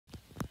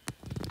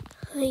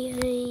Hi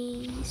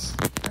guys,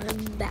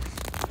 I'm back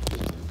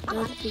with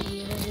another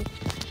video,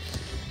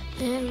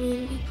 and I'm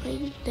going to be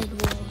playing Bed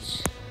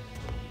Wars.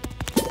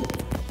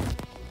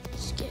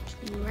 Let's get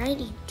right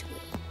into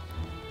it.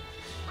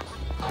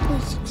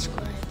 Please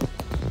subscribe,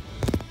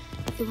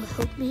 it will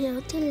help me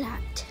out a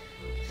lot.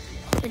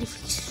 And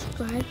if you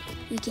subscribe,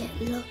 you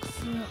get luck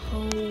for a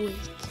whole week.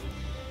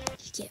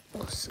 You get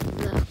awesome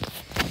luck.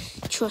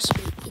 Trust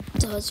me, it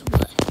does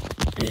work.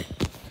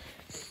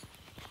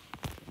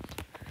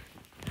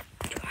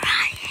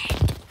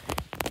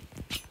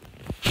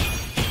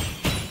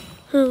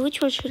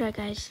 Which one should I,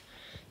 guys?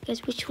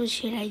 Guys, which one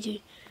should I do?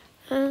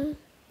 I'm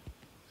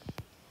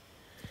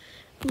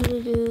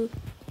gonna do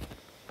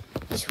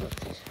this one.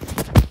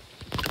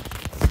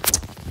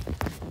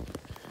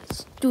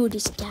 Let's do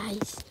this,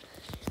 guys.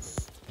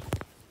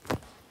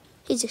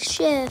 He's a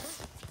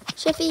chef.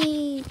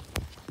 Chefy!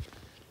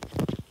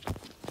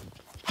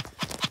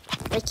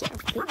 I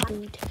can't fit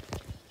food.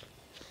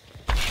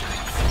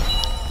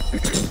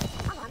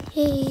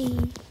 Hey!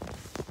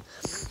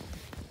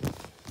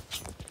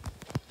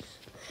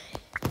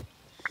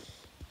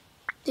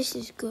 This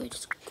is good.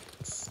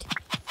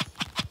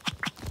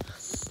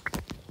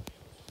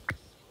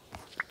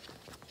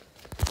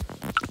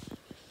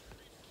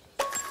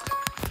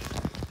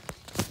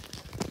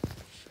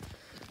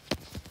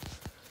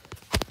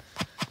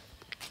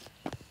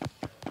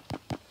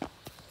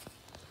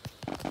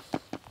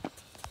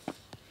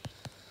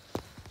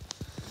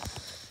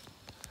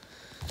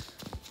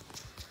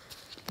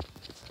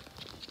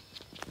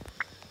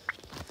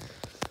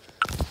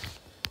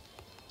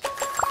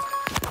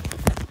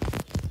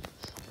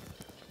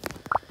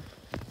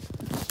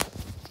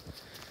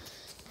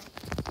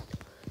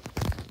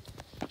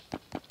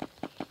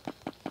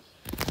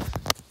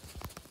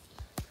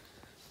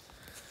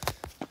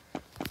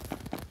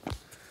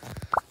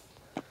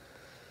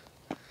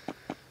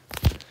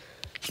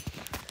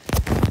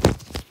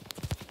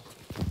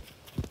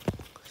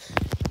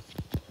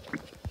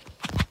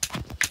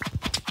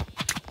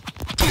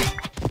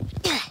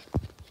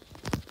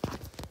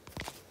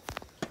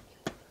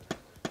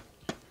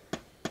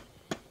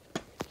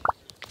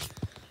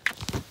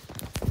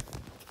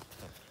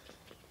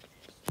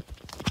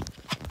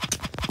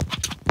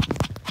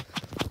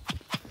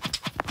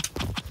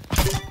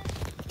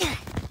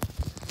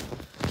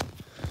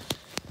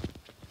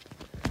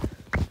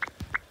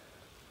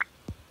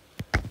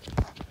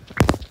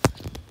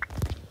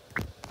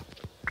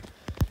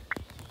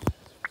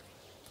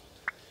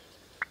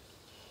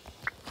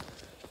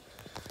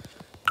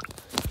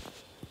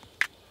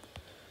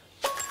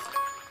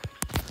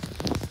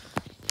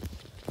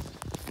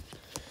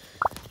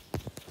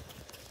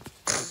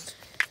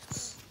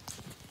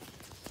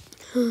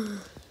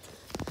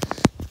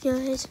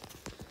 Guys,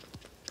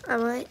 I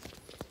might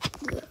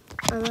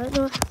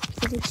not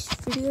finish this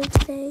video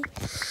today,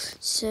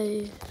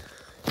 so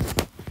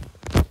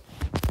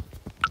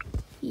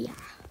yeah.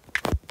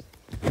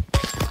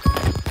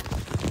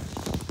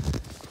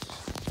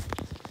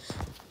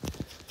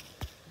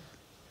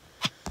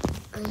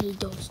 I need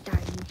those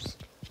diamonds.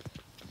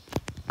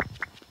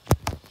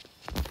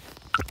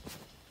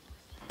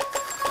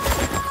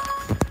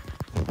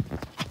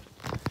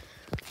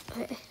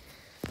 Okay.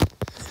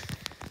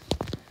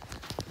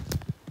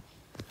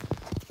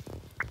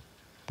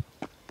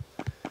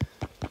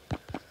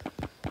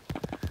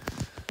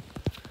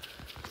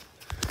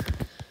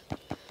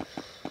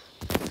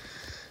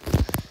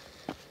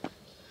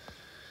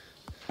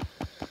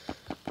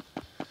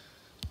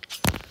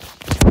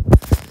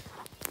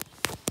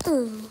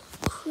 Oh,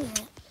 crap.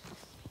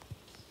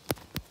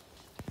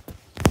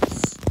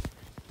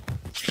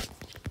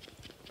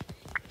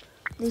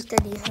 At least I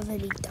didn't have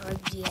any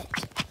dimes yet.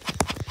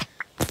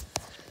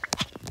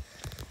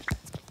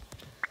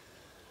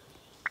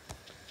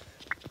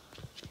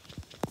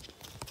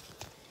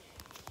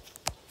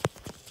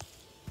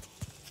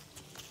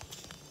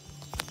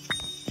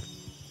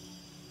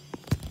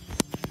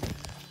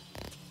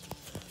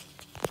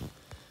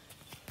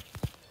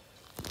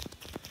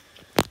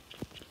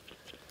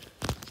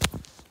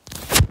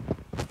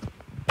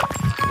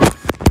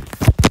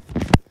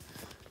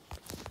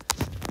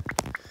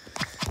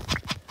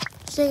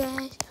 So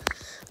guys,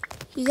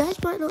 you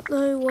guys might not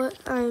know what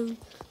I'm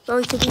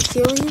going to be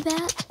filming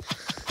about.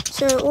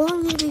 So all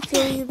I'm going to be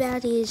filming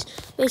about is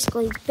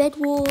basically Bed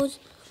Wars,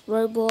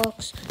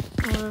 Roblox,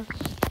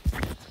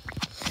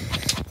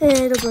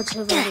 and a bunch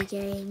of other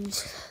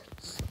games.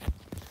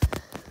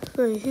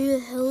 Bro, who the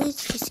hell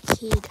is this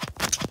kid?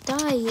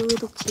 Die, you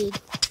little kid.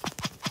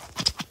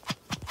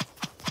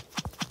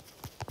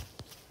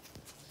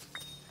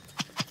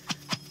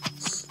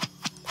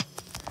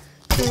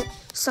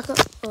 Suck up.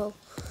 Oh.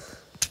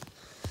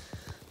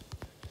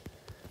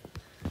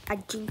 I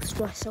jinxed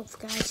myself,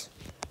 guys.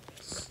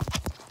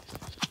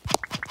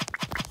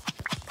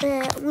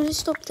 I'm gonna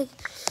stop the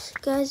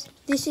guys.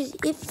 This is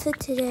it for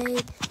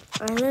today.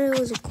 I know it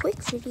was a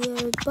quick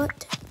video,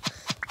 but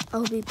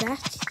I'll be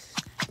back.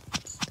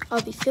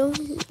 I'll be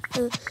filming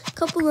a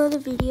couple other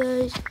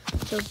videos.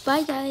 So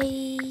bye,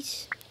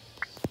 guys.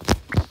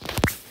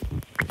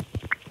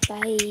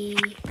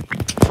 Bye.